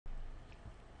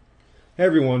Hey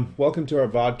everyone, welcome to our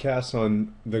vodcast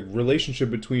on the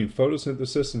relationship between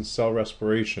photosynthesis and cell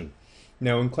respiration.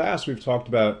 Now in class we've talked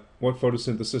about what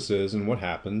photosynthesis is and what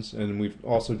happens, and we've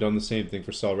also done the same thing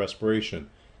for cell respiration.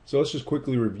 So let's just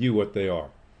quickly review what they are.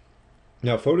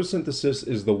 Now photosynthesis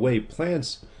is the way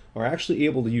plants are actually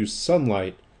able to use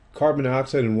sunlight, carbon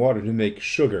dioxide, and water to make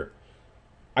sugar.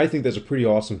 I think that's a pretty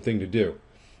awesome thing to do.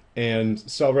 And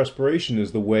cell respiration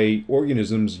is the way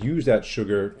organisms use that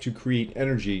sugar to create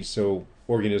energy so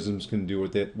organisms can do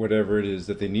whatever it is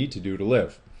that they need to do to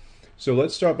live. So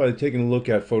let's start by taking a look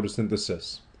at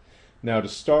photosynthesis. Now to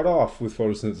start off with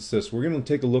photosynthesis, we're going to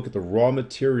take a look at the raw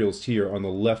materials here on the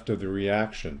left of the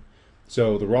reaction.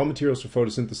 So the raw materials for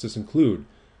photosynthesis include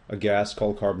a gas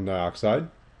called carbon dioxide,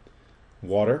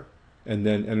 water, and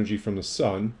then energy from the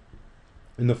sun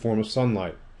in the form of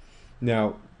sunlight.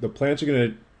 Now the plants are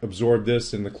going to absorb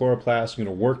this, and the chloroplasts are going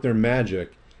to work their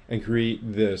magic and create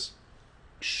this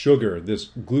sugar, this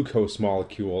glucose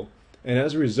molecule, and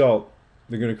as a result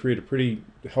they're going to create a pretty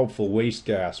helpful waste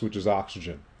gas, which is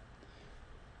oxygen.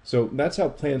 So that's how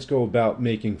plants go about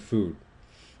making food.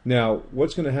 Now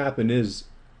what's going to happen is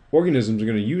organisms are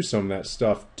going to use some of that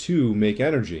stuff to make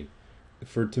energy.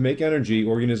 To make energy,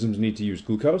 organisms need to use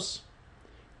glucose,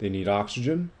 they need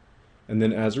oxygen, and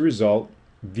then as a result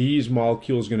these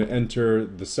molecules are going to enter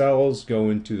the cells, go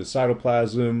into the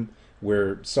cytoplasm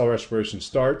where cell respiration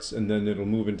starts, and then it'll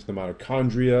move into the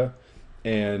mitochondria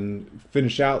and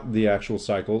finish out the actual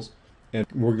cycles. And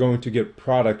we're going to get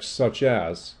products such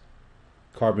as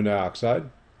carbon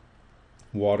dioxide,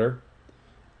 water,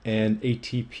 and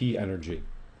ATP energy.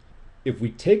 If we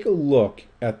take a look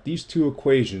at these two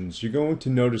equations, you're going to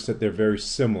notice that they're very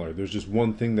similar. There's just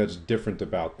one thing that's different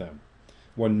about them,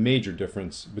 one major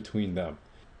difference between them.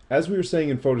 As we were saying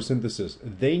in photosynthesis,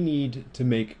 they need to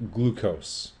make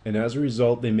glucose, and as a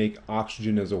result they make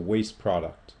oxygen as a waste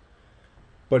product.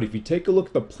 But if you take a look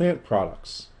at the plant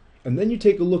products, and then you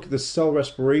take a look at the cell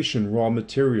respiration raw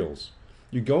materials,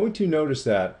 you're going to notice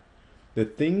that the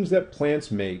things that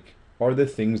plants make are the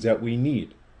things that we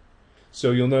need.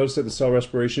 So you'll notice that the cell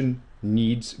respiration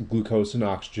needs glucose and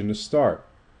oxygen to start.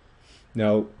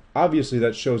 Now, obviously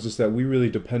that shows us that we really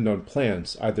depend on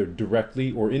plants, either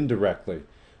directly or indirectly.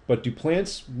 But do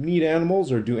plants need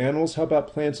animals, or do animals help out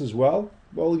plants as well?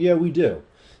 Well, yeah, we do.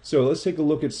 So let's take a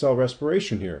look at cell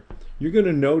respiration here. You're going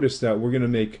to notice that we're going to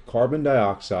make carbon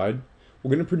dioxide,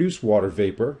 we're going to produce water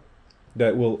vapor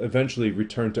that will eventually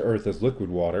return to Earth as liquid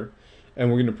water, and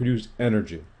we're going to produce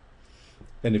energy.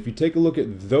 And if you take a look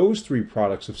at those three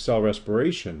products of cell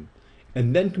respiration,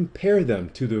 and then compare them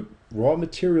to the raw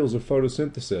materials of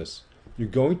photosynthesis, you're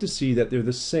going to see that they're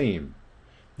the same.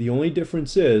 The only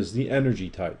difference is the energy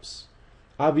types.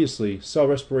 Obviously, cell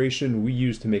respiration we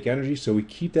use to make energy, so we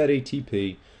keep that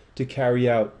ATP to carry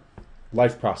out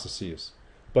life processes.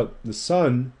 But the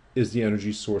sun is the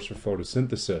energy source for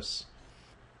photosynthesis.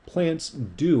 Plants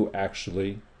do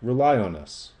actually rely on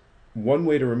us. One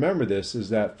way to remember this is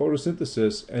that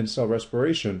photosynthesis and cell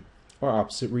respiration are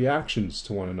opposite reactions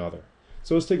to one another.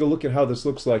 So let's take a look at how this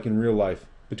looks like in real life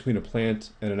between a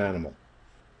plant and an animal.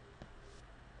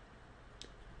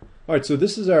 Alright, so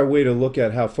this is our way to look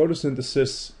at how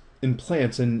photosynthesis in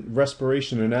plants and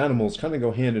respiration in animals kind of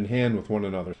go hand in hand with one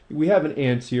another. We have an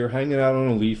ant here hanging out on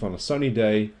a leaf on a sunny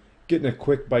day, getting a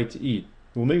quick bite to eat.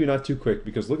 Well, maybe not too quick,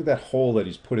 because look at that hole that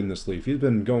he's put in this leaf. He's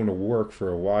been going to work for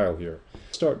a while here.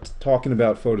 Start talking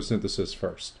about photosynthesis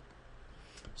first.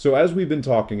 So as we've been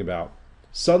talking about,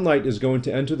 sunlight is going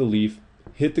to enter the leaf,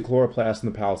 hit the chloroplast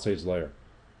and the palisades layer.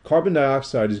 Carbon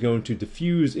dioxide is going to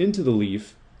diffuse into the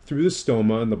leaf through the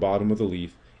stoma in the bottom of the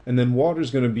leaf, and then water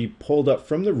is going to be pulled up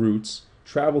from the roots,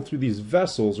 travel through these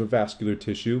vessels or vascular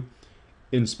tissue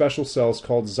in special cells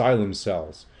called xylem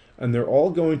cells, and they're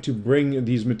all going to bring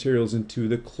these materials into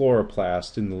the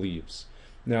chloroplast in the leaves.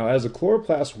 Now as the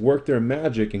chloroplasts work their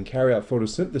magic and carry out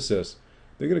photosynthesis,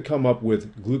 they're going to come up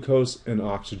with glucose and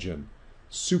oxygen.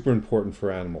 Super important for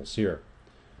animals here,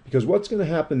 because what's going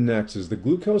to happen next is the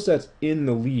glucose that's in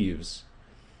the leaves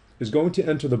is going to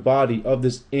enter the body of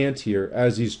this ant here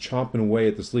as he's chomping away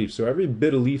at this leaf. So every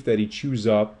bit of leaf that he chews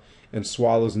up and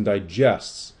swallows and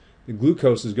digests, the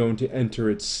glucose is going to enter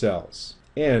its cells.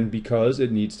 And because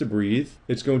it needs to breathe,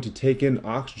 it's going to take in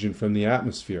oxygen from the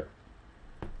atmosphere.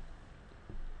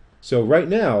 So right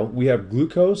now we have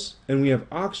glucose and we have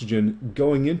oxygen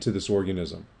going into this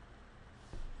organism.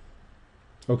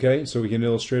 Okay, so we can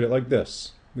illustrate it like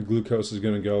this. The glucose is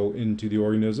going to go into the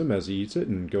organism as he eats it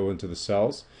and go into the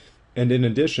cells. And in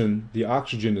addition, the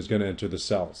oxygen is going to enter the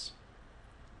cells.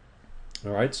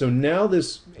 All right, so now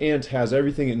this ant has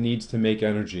everything it needs to make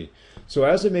energy. So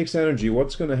as it makes energy,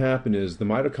 what's going to happen is the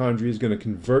mitochondria is going to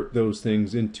convert those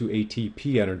things into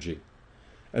ATP energy.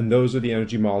 And those are the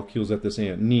energy molecules that this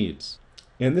ant needs.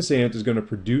 And this ant is going to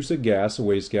produce a gas, a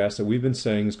waste gas, that we've been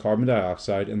saying is carbon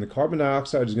dioxide. And the carbon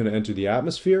dioxide is going to enter the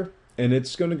atmosphere, and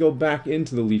it's going to go back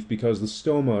into the leaf because the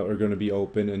stoma are going to be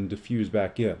open and diffuse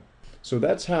back in. So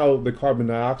that's how the carbon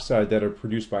dioxide that are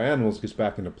produced by animals gets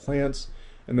back into plants.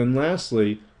 And then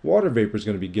lastly, water vapor is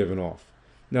going to be given off.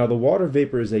 Now the water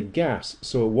vapor is a gas,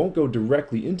 so it won't go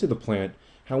directly into the plant.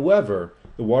 However,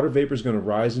 the water vapor is going to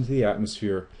rise into the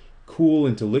atmosphere, cool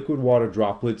into liquid water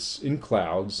droplets in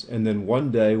clouds, and then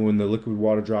one day when the liquid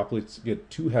water droplets get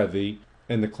too heavy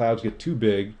and the clouds get too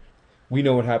big, we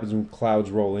know what happens when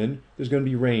clouds roll in. There's going to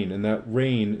be rain, and that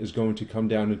rain is going to come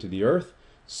down into the earth,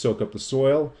 soak up the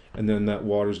soil, and then that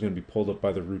water is going to be pulled up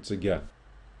by the roots again.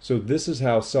 So this is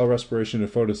how cell respiration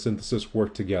and photosynthesis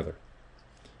work together.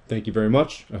 Thank you very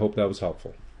much. I hope that was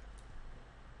helpful.